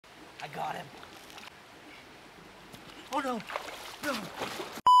I got him. Oh no, no.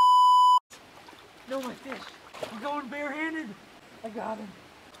 No, my fish. We're going barehanded. I got him.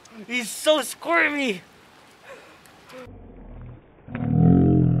 He's so squirmy.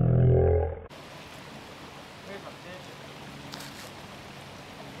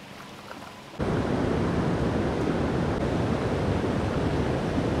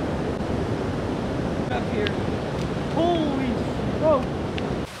 Up here. Holy smoke!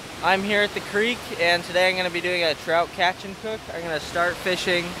 I'm here at the creek, and today I'm going to be doing a trout catch and cook. I'm going to start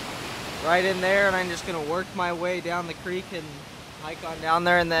fishing right in there, and I'm just going to work my way down the creek and hike on down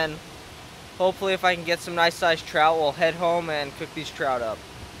there, and then hopefully if I can get some nice sized trout, we'll head home and cook these trout up.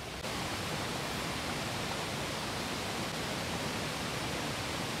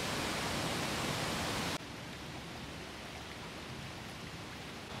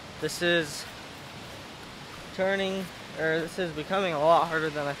 This is becoming a lot harder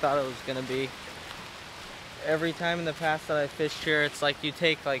than I thought it was going to be. Every time in the past that I fished here, it's like you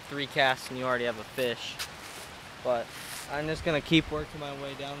take like 3 casts and you already have a fish. But I'm just going to keep working my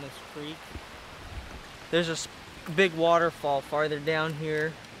way down this creek. There's a big waterfall farther down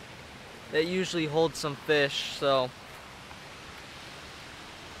here that usually holds some fish, so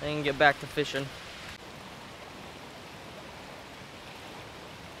I can get back to fishing.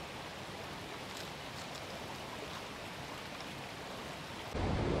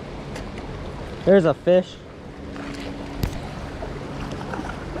 There's a fish.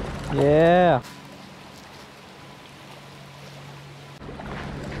 Yeah.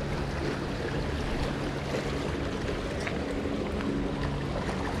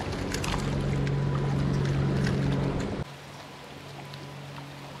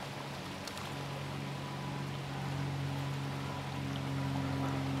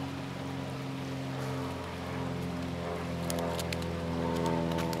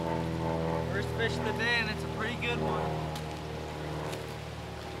 Fish of the day, and it's a pretty good one.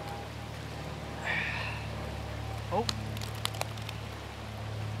 Oh.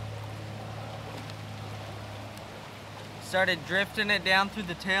 Started drifting it down through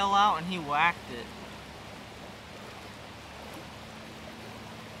the tail out, and he whacked it.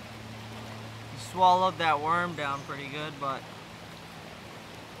 He swallowed that worm down pretty good, but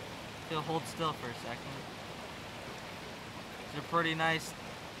he'll hold still for a second. It's a pretty nice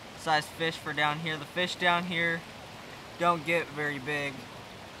size fish for down here. The fish down here don't get very big.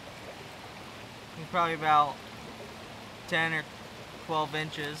 He's probably about 10 or 12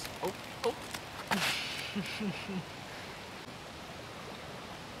 inches. Oh, oh.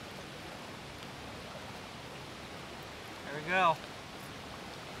 There we go.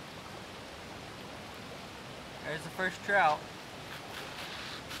 There's the first trout.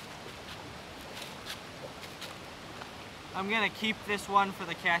 I'm gonna keep this one for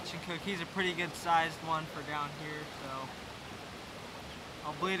the catch and cook. He's a pretty good sized one for down here, so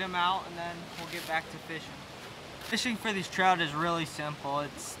I'll bleed him out and then we'll get back to fishing. Fishing for these trout is really simple.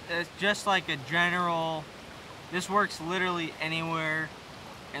 It's just like a general, this works literally anywhere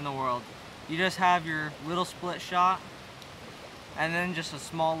in the world. You just have your little split shot and then just a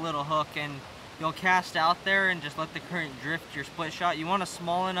small little hook, and you'll cast out there and just let the current drift your split shot. You want a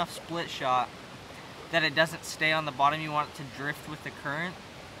small enough split shot that it doesn't stay on the bottom. You want it to drift with the current.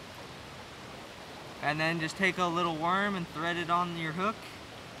 And then just take a little worm and thread it on your hook.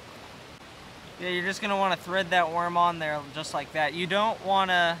 Yeah, you're just gonna want to thread that worm on there just like that. You don't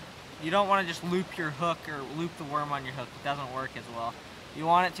wanna just loop your hook or loop the worm on your hook. It doesn't work as well. You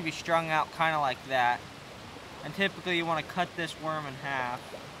want it to be strung out kind of like that. And typically you want to cut this worm in half.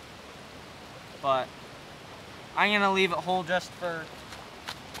 But I'm gonna leave it whole just to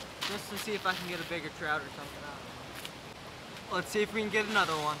see if I can get a bigger trout or something out. Let's see if we can get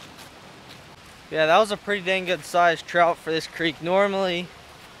another one. Yeah, that was a pretty dang good sized trout for this creek. Normally,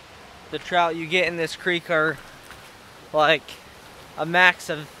 the trout you get in this creek are like a max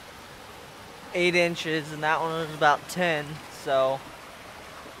of 8 inches, and that one was about 10, so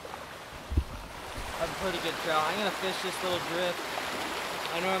that's a pretty good trout. I'm gonna fish this little drift.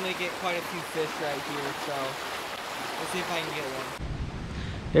 I normally get quite a few fish right here, so let's see if I can get one.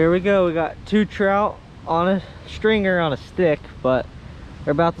 Here we go, we got 2 trout on a stringer on a stick, but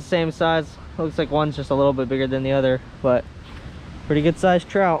they're about the same size. Looks like one's just a little bit bigger than the other, but pretty good sized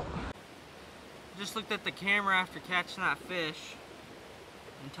trout. Just looked at the camera after catching that fish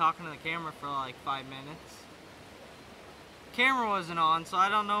and talking to the camera for like 5 minutes. Camera wasn't on, so I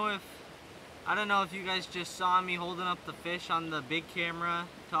don't know if you guys just saw me holding up the fish on the big camera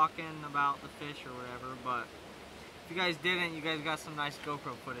talking about the fish or whatever, but if you guys didn't, you guys got some nice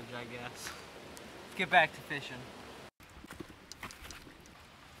GoPro footage, I guess. Let's get back to fishing.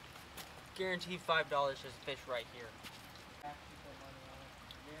 guaranteed $5 there's a fish right here. Actually put money on it.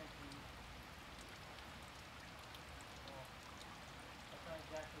 Guaranteed. Well, that's not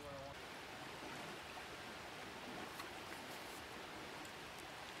exactly what I want.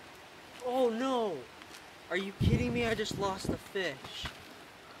 Oh no! Are you kidding me? I just lost a fish.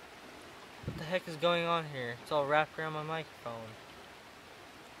 What the heck is going on here? It's all wrapped around my microphone.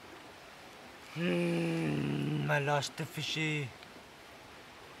 I lost the fishy.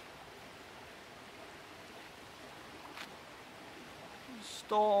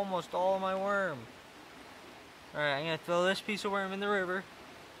 Stole almost all of my worm. Alright, I'm gonna throw this piece of worm in the river.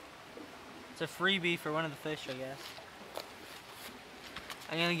 It's a freebie for one of the fish, I guess.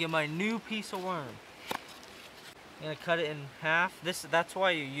 I'm gonna get my new piece of worm. I'm gonna cut it in half. That's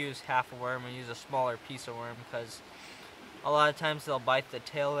why you use half a worm and use a smaller piece of worm, because a lot of times they'll bite the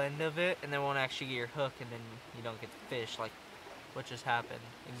tail end of it and they won't actually get your hook, and then you don't get the fish, like what just happened.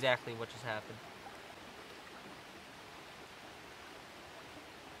 Exactly what just happened.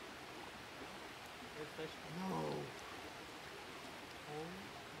 Fish? No. Oh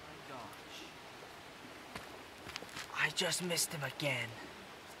my gosh. I just missed him again.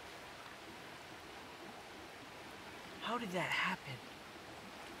 How did that happen?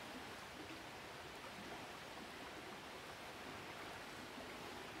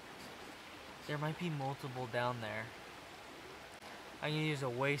 There might be multiple down there. I'm gonna use a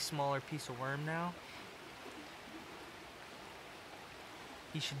way smaller piece of worm now.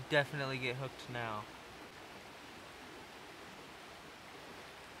 He should definitely get hooked now.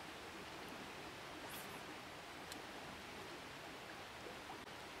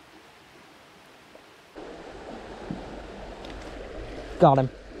 Got him.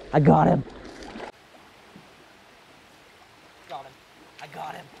 I got him. Got him. I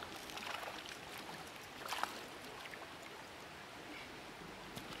got him.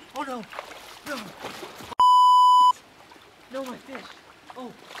 Oh no. No. No, my fish.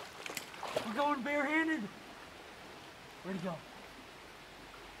 Oh. We're going barehanded. Where'd he go?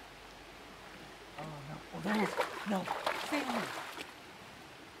 Oh no. Oh, there he is. No. Stay there.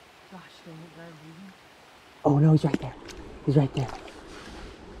 Gosh, dang it. Did I leave him? Oh no, he's right there. He's right there.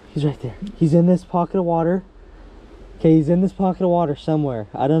 He's right there. He's in this pocket of water. Okay, he's in this pocket of water somewhere.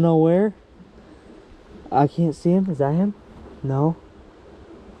 I don't know where. I can't see him. Is that him? No.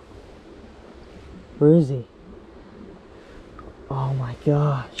 Where is he? Oh my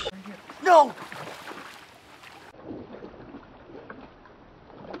gosh. No!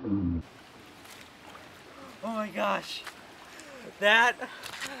 Oh my gosh. That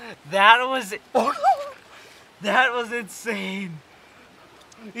was that was insane.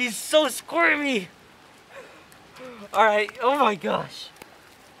 He's so squirmy. All right. Oh my gosh.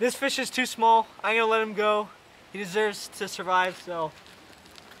 This fish is too small. I'm gonna let him go. He deserves to survive. So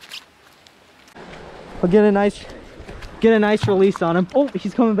I'll get a nice release on him. Oh,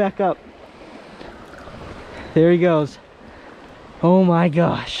 he's coming back up. There he goes. Oh my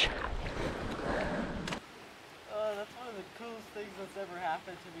gosh. That's one of the coolest things that's ever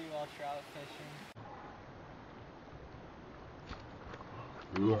happened to me while trout fishing.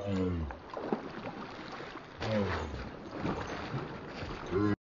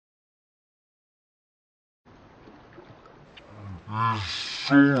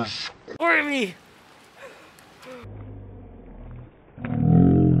 Squirmy!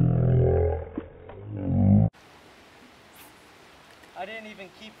 I didn't even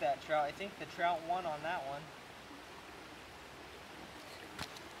keep that trout. I think the trout won on that one.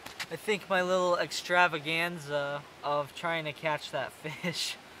 I think my little extravaganza of trying to catch that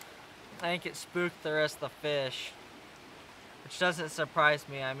fish, I think it spooked the rest of the fish, which doesn't surprise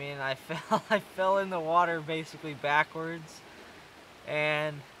me. I mean, I fell in the water basically backwards,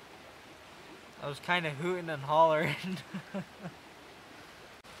 and I was kind of hooting and hollering.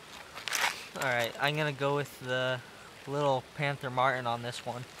 Alright, I'm gonna go with the little Panther Martin on this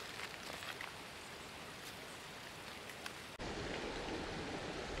one.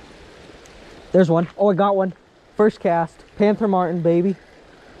 There's one. Oh, I got one. First cast. Panther Martin, baby.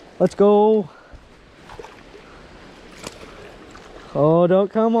 Let's go. Oh, don't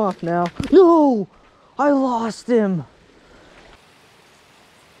come off now. No! I lost him.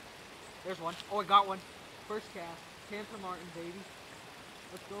 There's one. Oh, I got one. First cast. Panther Martin, baby.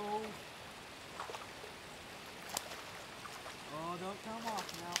 Let's go. Oh, don't come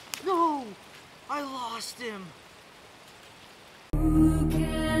off now. No! I lost him. Who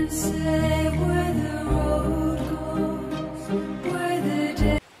can say where the road goes, where the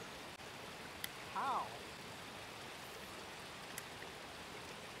day... How?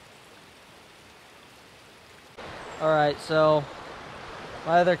 Alright, so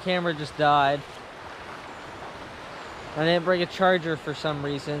My other camera just died. I didn't bring a charger for some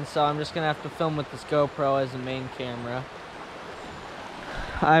reason, so I'm just gonna have to film with this GoPro as the main camera.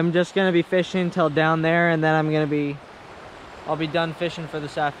 I'm just gonna be fishing till down there, and then I'll be done fishing for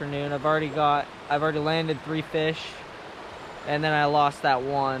this afternoon. I've already landed 3 fish, and then I lost that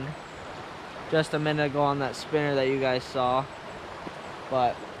one just a minute ago on that spinner that you guys saw.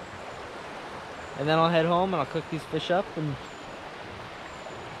 And then I'll head home and I'll cook these fish up, and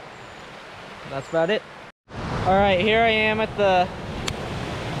that's about it. All right, here I am at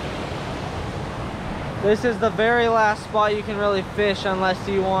this is the very last spot you can really fish unless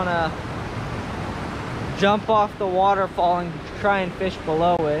you want to jump off the waterfall and try and fish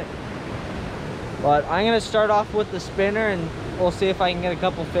below it. But I'm going to start off with the spinner, and we'll see if I can get a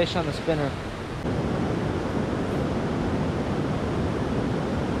couple fish on the spinner.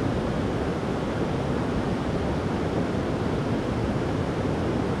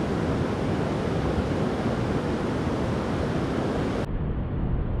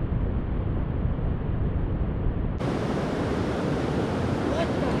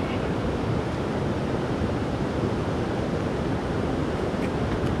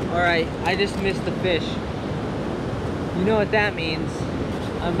 Alright, I just missed the fish. You know what that means.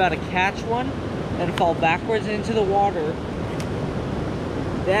 I'm about to catch one, then fall backwards into the water.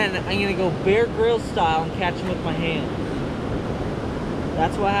 Then I'm gonna go Bear Grylls style and catch him with my hands.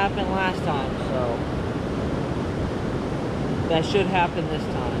 That's what happened last time, so that should happen this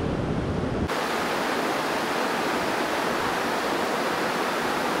time.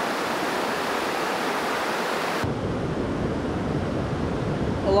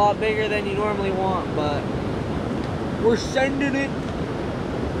 A lot bigger than you normally want, but we're sending it.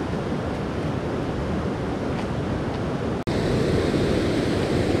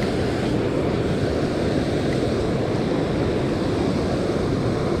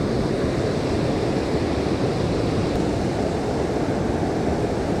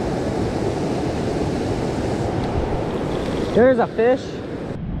 There's a fish.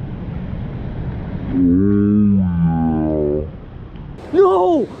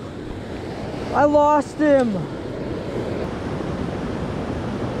 No! I lost him!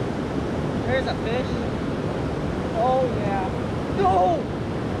 There's a fish. Oh yeah. No!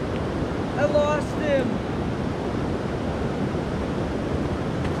 I lost him!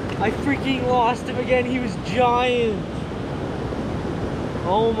 I freaking lost him again. He was giant.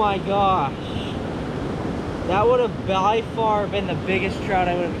 Oh my gosh. That would have by far been the biggest trout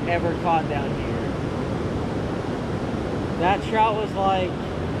I would have ever caught down here. That trout was like,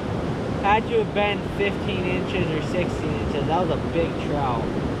 had to have been 15 inches or 16 inches. That was a big trout.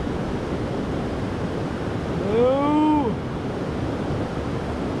 Ooh!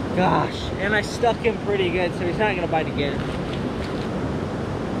 Gosh, and I stuck him pretty good, so he's not gonna bite again.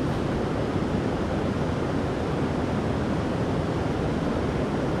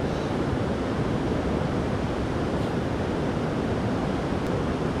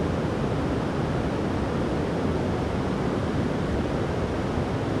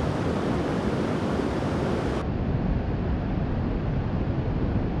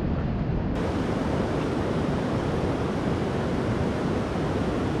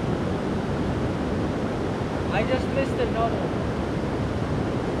 I just missed another one.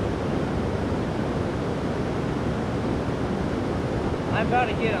 I'm about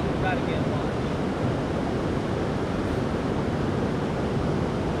to get him. I'm about to get him.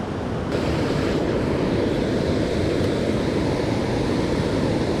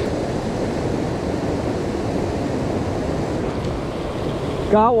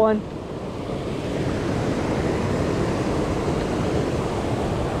 Got one.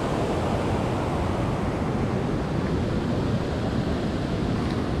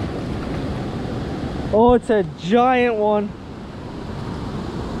 Oh, it's a giant one.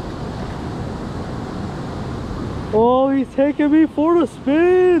 Oh, he's taking me for the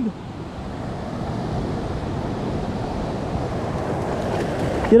spin.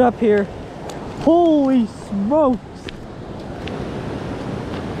 Get up here. Holy smokes.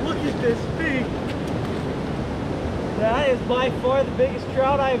 Look at this thing. That is by far the biggest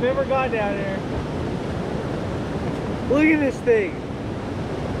trout I've ever got down here. Look at this thing.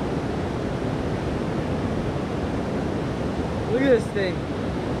 Look at this thing.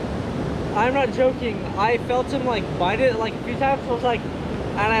 I'm not joking. I felt him like bite it like a few times. I was like,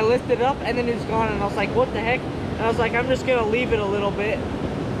 and I lifted it up and then it's gone, and I was like, what the heck? And I was like, I'm just gonna leave it a little bit.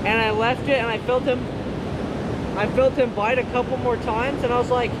 And I left it, and I felt him bite a couple more times, and I was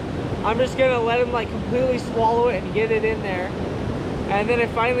like, I'm just gonna let him like completely swallow it and get it in there. And then I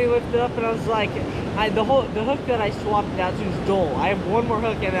finally lifted up, and I was like, the hook that I swapped it out to is dull. I have one more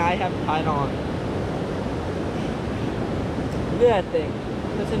hook and I have it tied on. Look at that thing.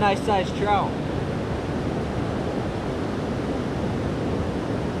 That's a nice sized trout.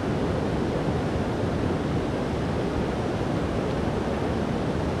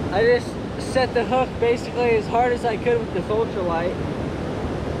 I just set the hook basically as hard as I could with this ultralight.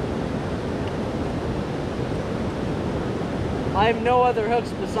 I have no other hooks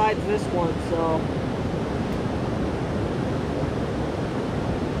besides this one, so.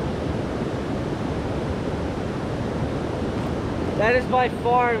 That is by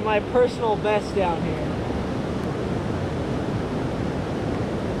far my personal best down here.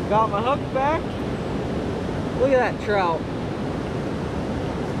 Got my hook back. Look at that trout.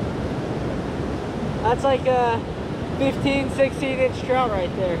 That's like a 15, 16-inch trout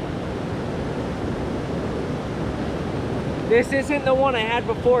right there. This isn't the one I had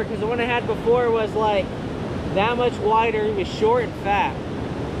before, because the one I had before was like that much wider. He was short and fat.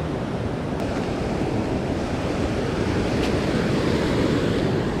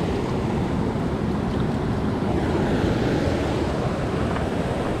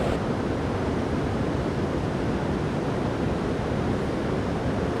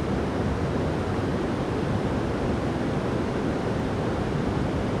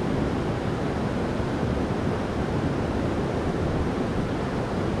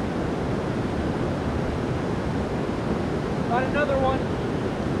 Got another one.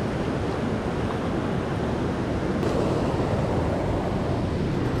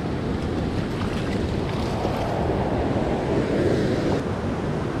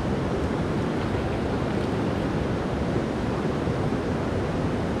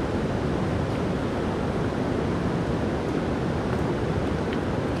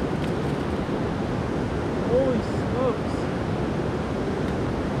 Holy smokes.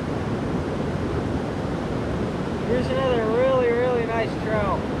 Here's another really nice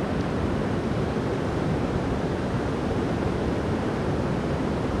trout.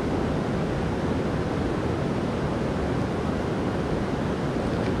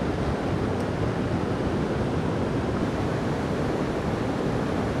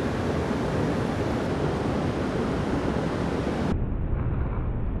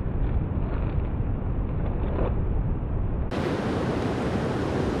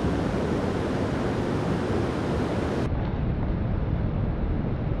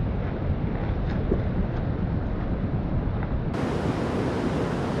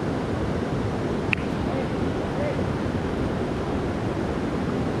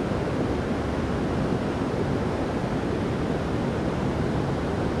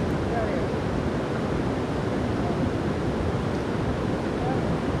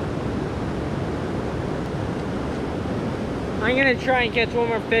 I'm gonna try and catch one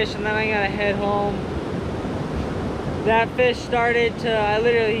more fish and then I gotta head home. That fish started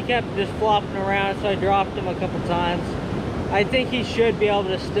to, he kept just flopping around, so I dropped him a couple times. I think he should be able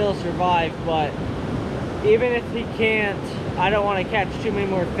to still survive, but even if he can't, I don't want to catch too many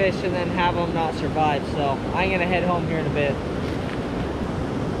more fish and then have him not survive. So I'm gonna head home here in a bit.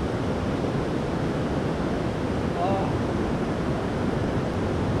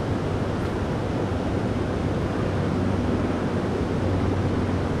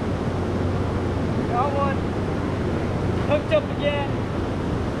 Got one. Hooked up again.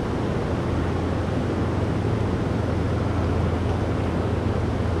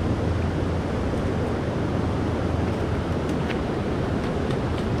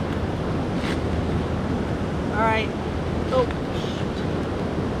 All right. Oh,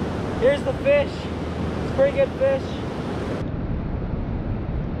 here's the fish. It's a pretty good fish.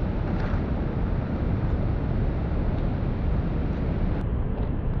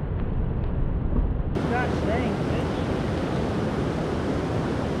 Gosh dang, fish.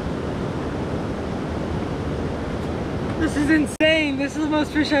 This is insane. This is the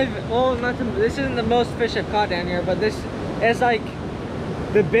most fish I've, well, this isn't the most fish I've caught down here, but this is like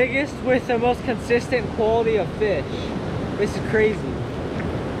the biggest with the most consistent quality of fish. This is crazy.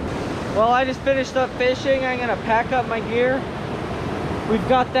 Well, I just finished up fishing. I'm gonna pack up my gear. I've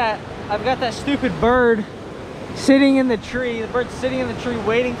got that stupid bird sitting in the tree. The bird's sitting in the tree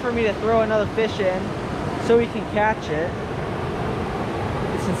waiting for me to throw another fish in so he can catch it.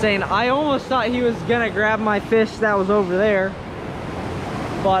 It's insane. I almost thought he was gonna grab my fish that was over there,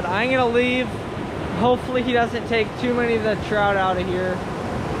 but I'm gonna leave. Hopefully he doesn't take too many of the trout out of here,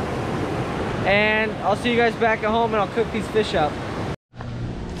 and I'll see you guys back at home and I'll cook these fish up.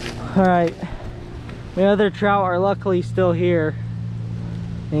 All right, the other trout are luckily still here.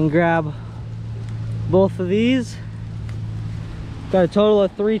 And grab both of these. Got a total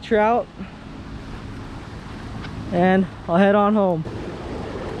of 3 trout. and I'll head on home.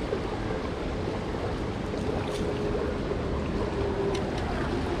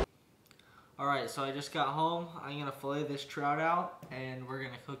 Alright, so I just got home. I'm gonna fillet this trout out and we're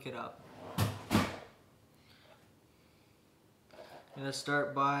gonna cook it up. I'm gonna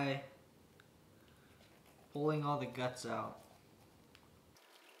start by pulling all the guts out.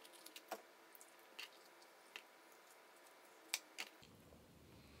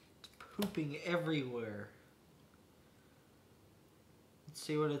 It's pooping everywhere. Let's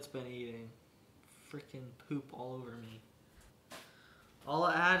see what it's been eating. Freaking poop all over me. All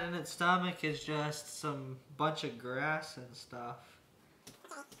it had in its stomach is just some bunch of grass and stuff.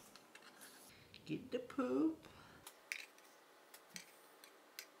 Get the poop.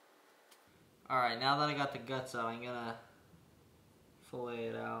 Alright, now that I got the guts out, I'm gonna fillet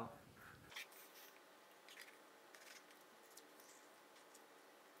it out.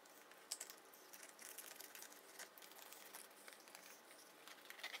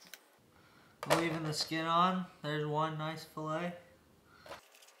 Leaving the skin on. There's one nice fillet.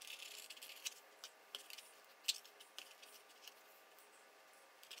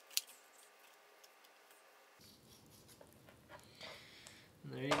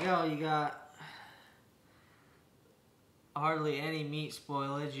 There you go, you got hardly any meat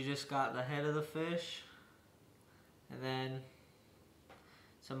spoilage. You just got the head of the fish and then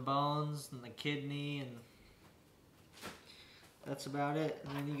some bones and the kidney, and that's about it.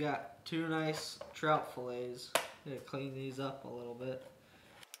 And then you got two nice trout fillets. I'm gonna clean these up a little bit.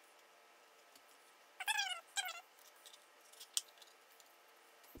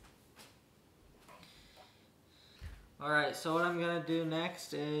 Alright, so what I'm gonna do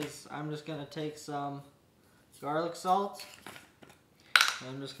next is I'm just gonna take some garlic salt and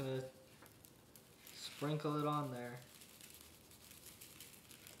I'm just gonna sprinkle it on there.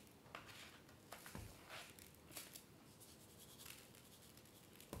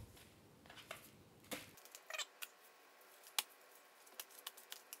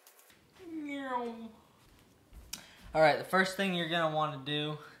 Alright, the first thing you're gonna want to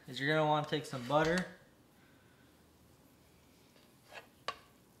do is you're gonna want to take some butter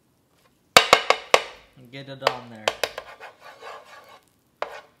and get it on there.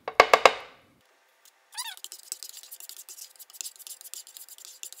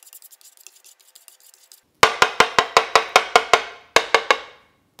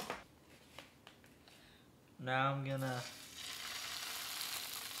 Now I'm gonna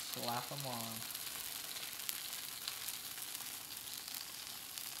slap them on.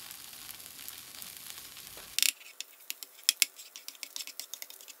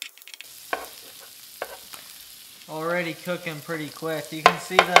 Already cooking pretty quick. You can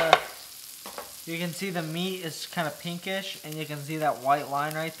see the meat is kind of pinkish, and you can see that white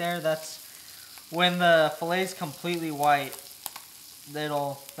line right there. That's when the fillet's completely white.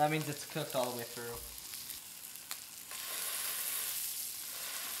 That means it's cooked all the way through.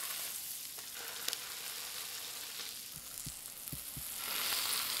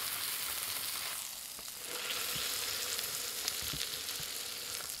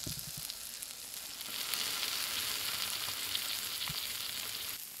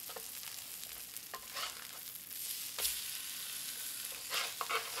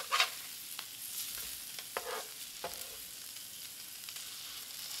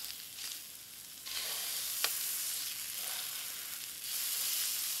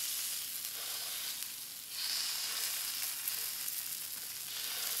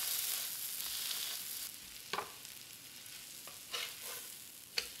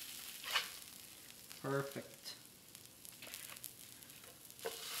 Perfect.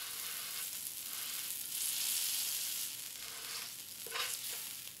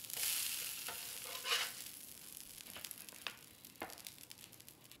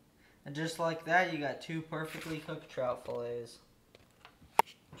 And just like that, you got two perfectly cooked trout fillets.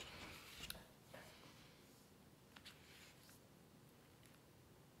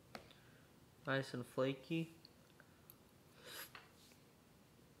 Nice and flaky.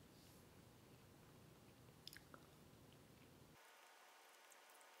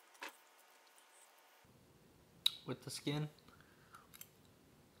 With the skin.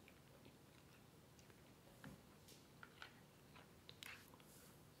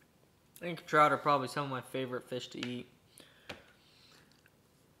 I think trout are probably some of my favorite fish to eat.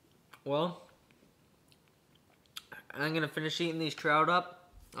 Well, I'm gonna finish eating these trout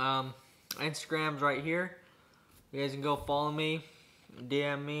up. Instagram's right here. You guys can go follow me,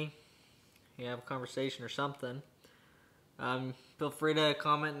 DM me, you have a conversation or something. Feel free to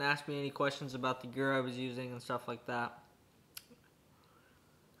comment and ask me any questions about the gear I was using and stuff like that.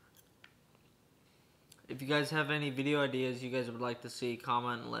 if you guys have any video ideas you guys would like to see,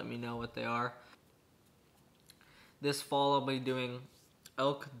 comment and let me know what they are. This fall I'll be doing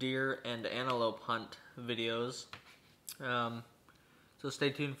elk, deer, and antelope hunt videos. So stay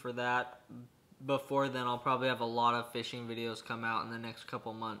tuned for that. Before then, I'll probably have a lot of fishing videos come out in the next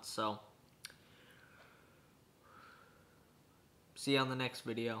couple months. So see you on the next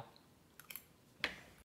video.